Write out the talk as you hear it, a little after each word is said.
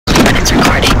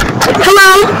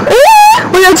Mom.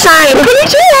 We're outside.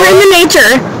 We're in the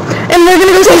nature. And we're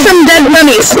gonna go see some dead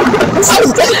bunnies.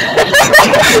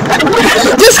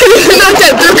 Just kidding, they're not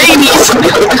dead, they're babies.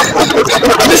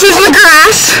 This is the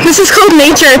grass. This is called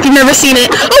nature if you've never seen it.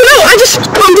 Oh no, I just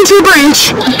bumped into a branch.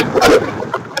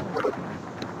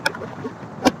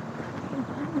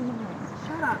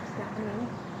 Shut up, Stephanie.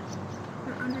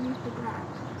 They're underneath the grass.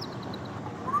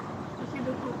 You see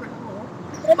the culprit hole?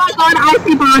 Oh my god, I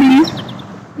see bodies.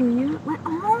 Do you?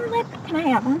 Can I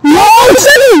have one? No,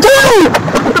 don't!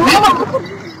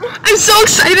 I'm so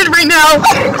excited right now.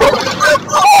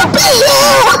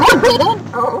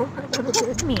 Oh,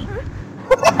 it's me.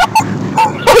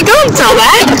 Hey, don't tell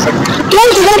that.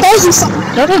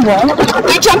 No, they won't.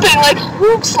 They're jumping like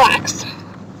hoop slacks.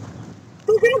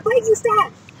 They're gonna bite you,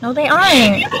 Steph. No, they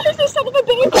aren't. You son of a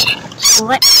bitch.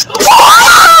 What?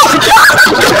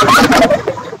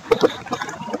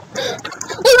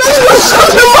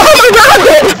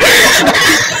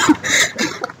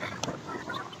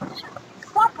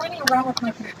 Stop running around with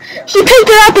my computer. She picked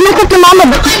her up and looked at the mama.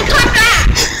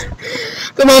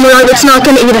 The mama rabbit's not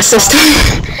gonna eat us this time.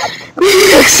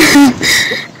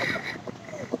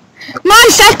 Mom,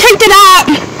 Seth picked it up.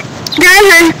 Grab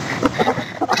her.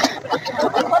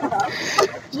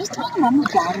 Just tell Mom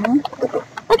to grab her.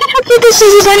 Look at how cute this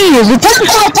is. Bunny is. It doesn't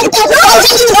fall. Take that. No,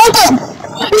 it's open.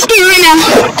 I'm scared right now.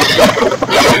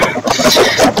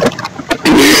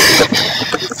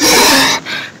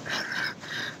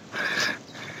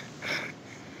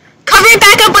 Cover it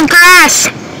back up with grass.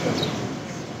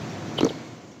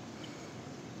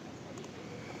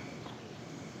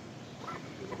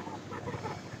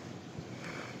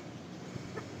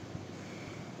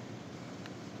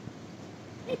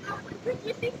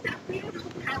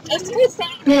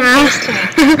 Yeah.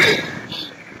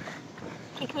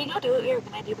 Okay, can we go do what we were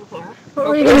gonna do before? What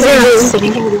were we gonna do?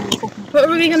 What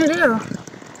were we gonna do?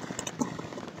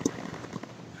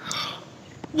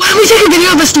 Why don't we take a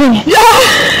video of us doing it?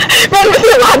 Yeah! Run with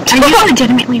your laptop! Are you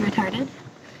legitimately retarded?